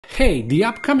Hey, the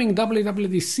upcoming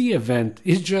WWDC event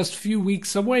is just a few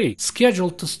weeks away,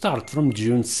 scheduled to start from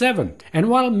June 7th. And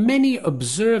while many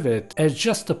observe it as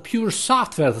just a pure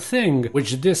software thing,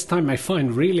 which this time I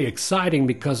find really exciting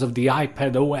because of the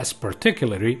iPad OS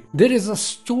particularly, there is a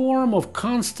storm of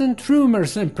constant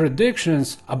rumors and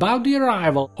predictions about the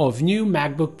arrival of new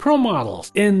MacBook Pro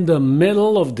models in the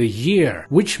middle of the year,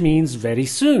 which means very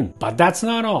soon. But that's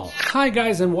not all. Hi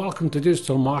guys and welcome to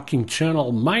Digitalna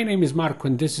channel. My name is Marko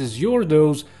and this is your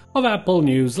dose of Apple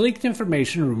news, leaked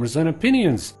information, rumors and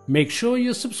opinions. Make sure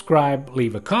you subscribe,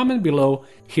 leave a comment below,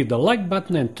 hit the like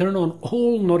button and turn on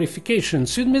all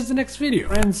notifications so you don't miss the next video.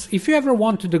 Friends, if you ever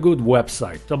wanted a good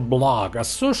website, a blog, a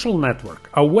social network,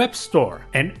 a web store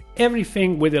and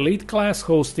everything with elite class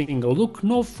hosting, look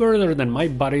no further than my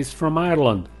buddies from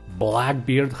Ireland.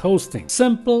 Blackbeard Hosting.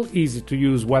 Simple, easy to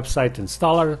use website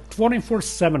installer,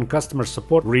 24/7 customer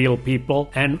support, real people,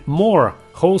 and more,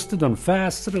 hosted on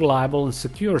fast, reliable, and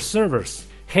secure servers.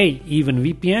 Hey, even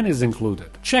VPN is included.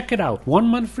 Check it out. 1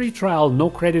 month free trial, no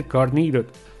credit card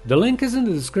needed. The link is in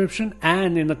the description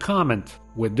and in the comment.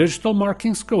 With digital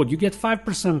markings code, you get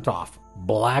 5% off.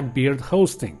 Blackbeard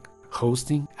Hosting.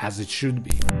 Hosting as it should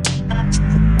be.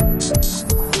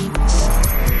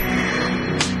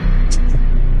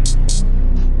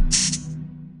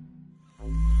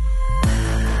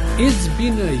 It's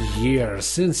been a year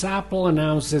since Apple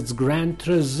announced its grand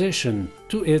transition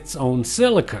to its own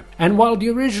silicon. And while the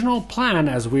original plan,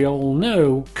 as we all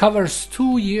know, covers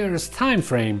 2 years time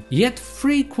frame, yet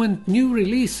frequent new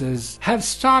releases have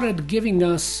started giving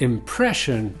us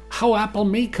impression how Apple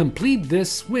may complete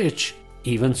this switch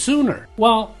even sooner.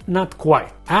 Well, not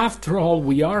quite. After all,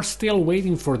 we are still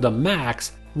waiting for the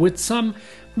Macs with some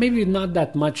maybe not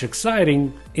that much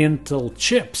exciting Intel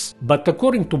chips, but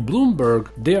according to Bloomberg,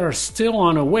 they are still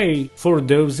on a way for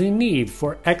those in need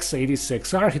for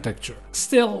x86 architecture.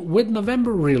 Still, with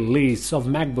November release of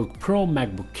MacBook Pro,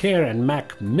 MacBook Air and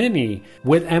Mac Mini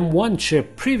with M1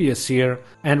 chip previous year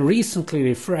and recently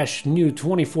refreshed new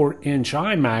 24-inch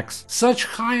iMacs, such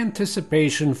high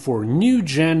anticipation for new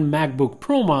gen MacBook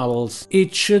Pro models,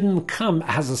 it shouldn't come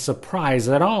as a surprise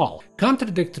at all.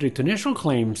 Contradictory to initial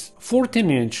claims,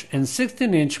 14-inch and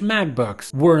 16-inch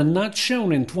MacBooks were not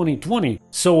shown in 2020,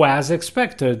 so as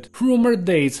expected, rumored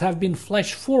dates have been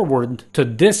flashed forward to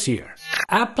this year.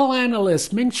 Apple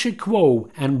analyst Ming-Chi Kuo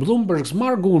and Bloomberg's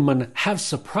Mark Gurman have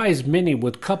surprised many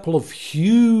with a couple of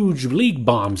huge leak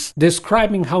bombs,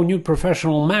 describing how new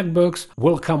professional MacBooks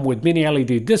will come with mini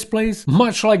LED displays,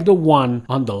 much like the one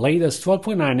on the latest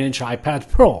 12.9-inch iPad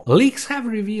Pro. Leaks have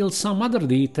revealed some other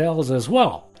details as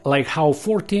well, like how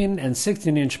 14 and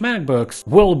 16-inch MacBooks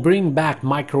will bring back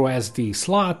microSD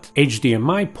slot,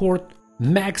 HDMI port,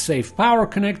 MagSafe power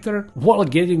connector while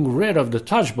getting rid of the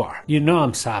touch bar. You know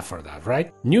I'm sad for that,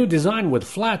 right? New design with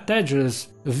flat edges,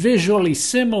 visually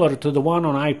similar to the one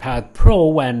on iPad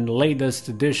Pro and latest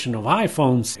edition of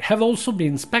iPhones, have also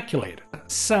been speculated.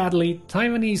 Sadly,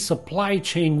 Taiwanese supply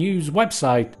chain news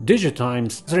website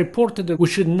Digitimes reported that we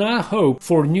should not hope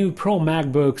for new Pro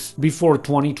MacBooks before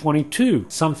 2022.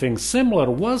 Something similar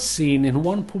was seen in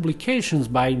one publication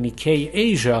by Nikkei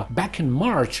Asia back in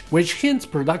March, which hints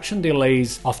production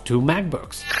delays of 2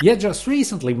 MacBooks. Yet just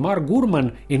recently, Mark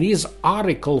Gurman, in his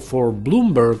article for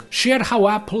Bloomberg, shared how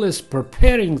Apple is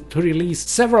preparing to release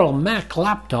several Mac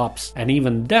laptops and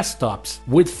even desktops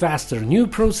with faster new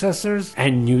processors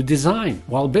and new design,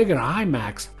 while bigger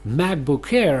iMacs,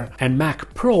 MacBook Air and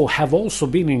Mac Pro have also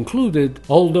been included,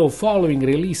 although following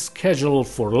release schedule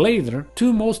for later.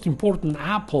 2 most important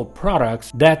Apple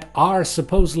products that are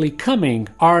supposedly coming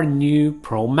are new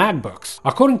Pro MacBooks.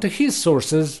 According to his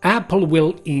sources, Apple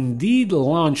will indeed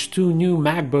launch 2 new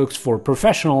MacBooks for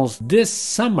professionals this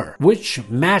summer, which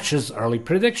matches early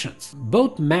predictions.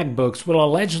 Both MacBooks will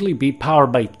allegedly be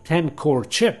powered by 10-core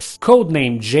chips,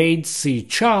 codenamed Jade C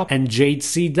Chop and Jade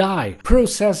C Die,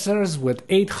 processors with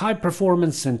 8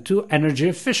 high-performance and 2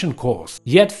 energy-efficient cores,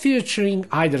 yet featuring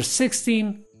either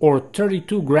 16 or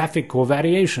 32 graphic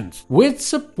co-variations, with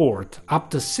support up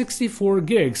to 64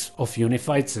 gigs of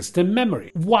unified system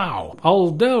memory. Wow!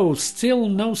 Although still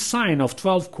no sign of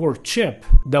 12-core chip,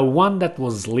 the one that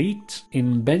was leaked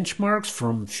in benchmarks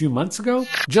from a few months ago.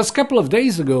 Just a couple of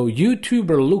days ago,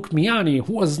 YouTuber Luke Miani,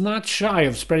 who was not shy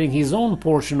of spreading his own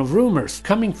portion of rumors,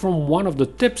 coming from one of the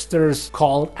tipsters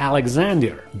called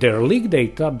Alexander. Their leak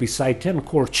data, beside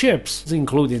 10-core chips,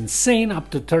 include insane up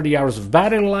to 30 hours of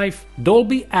battery life,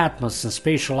 Dolby Atmos and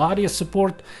spatial audio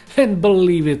support, and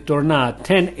believe it or not,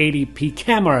 1080p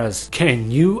cameras.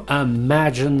 Can you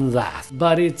imagine that?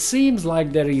 But it seems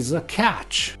like there is a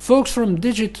catch. Folks from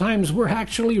Digitimes were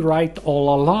actually right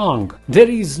all along. There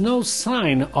is no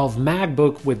sign of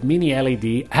MacBook with mini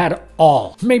LED at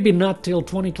all. Maybe not till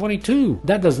 2022.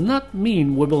 That does not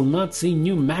mean we will not see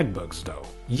new MacBooks though.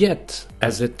 Yet,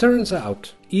 as it turns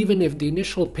out, even if the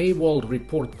initial paywall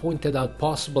report pointed out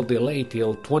possible delay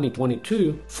till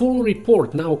 2022, full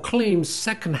report now claims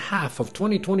second half of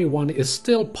 2021 is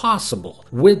still possible,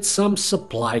 with some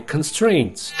supply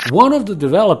constraints. One of the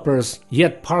developers,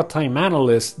 yet part-time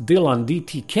analyst Dylan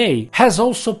DTK, has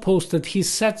also posted his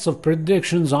sets of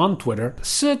predictions on Twitter,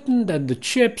 certain that the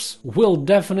chips will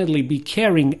definitely be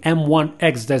carrying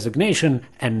M1X designation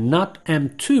and not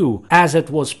M2 as it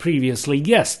was previously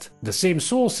guessed. The same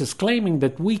source is claiming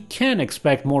that we can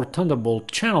expect more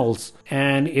Thunderbolt channels,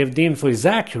 and if the info is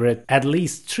accurate, at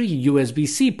least 3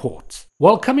 USB-C ports.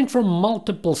 While coming from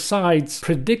multiple sides,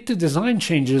 predicted design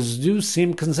changes do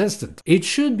seem consistent. It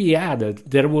should be added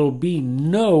there will be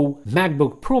no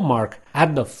MacBook Pro mark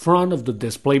at the front of the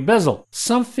display bezel,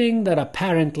 something that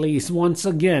apparently is once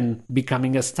again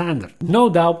becoming a standard. No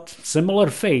doubt, similar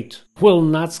fate will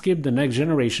not skip the next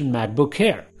generation MacBook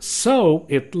Air. So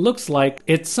it looks like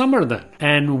it's summer then.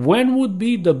 And when would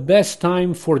be the best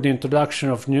time for the introduction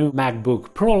of new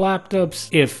MacBook Pro laptops,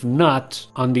 if not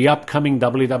on the upcoming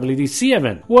WWDC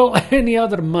event? Well, any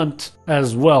other month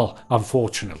as well,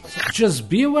 unfortunately. Just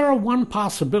be aware of one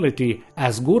possibility,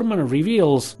 as Gurman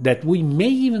reveals that we may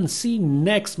even see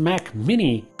next Mac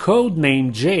Mini,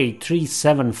 codenamed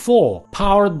J374,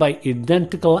 powered by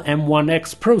identical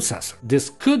M1X processor. This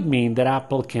could mean that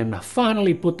Apple can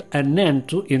finally put an end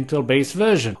to Intel-based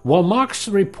version. While Mark's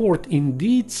report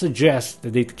indeed suggests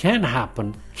that it can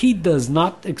happen, he does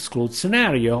not exclude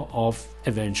scenario of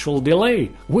eventual delay,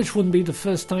 which wouldn't be the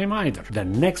first time either. The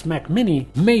next Mac Mini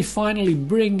may finally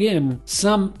bring in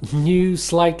some new,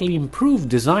 slightly improved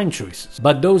design choices,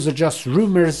 but those are just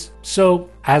rumors, so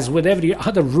as with every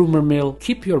other rumor mill,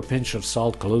 keep your pinch of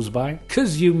salt close by,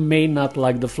 cause you may not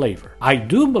like the flavor. I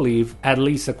do believe, at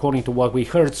least according to what we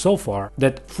heard so far,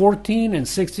 that 14 and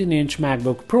 16-inch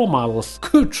MacBook Pro models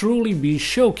could truly be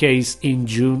showcased in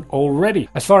June already.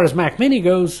 As far as Mac Mini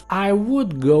goes, I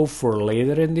would go for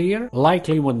later in the year,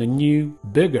 likely when the new,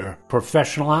 bigger,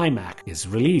 professional iMac is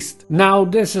released. Now,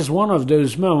 this is one of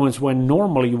those moments when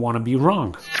normally you want to be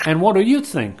wrong. And what do you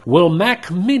think? Will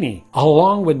Mac Mini,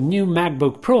 along with new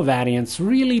MacBook Pro variants,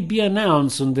 really be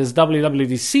announced on this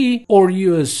WWDC, or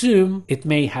you assume it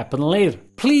may happen later?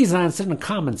 Please answer in the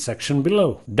comment section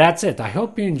below. That's it. I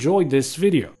hope you enjoyed this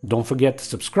video. Don't forget to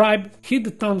subscribe, hit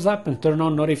the thumbs up and turn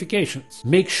on notifications.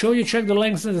 Make sure you check the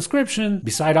links in the description.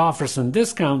 Beside offers and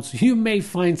discounts, you may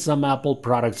find some Apple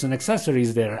products and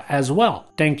accessories there as well.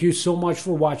 Thank you so much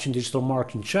for watching Digital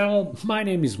Marketing Channel. My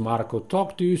name is Marco.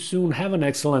 Talk to you soon. Have an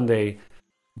excellent day.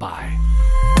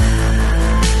 Bye.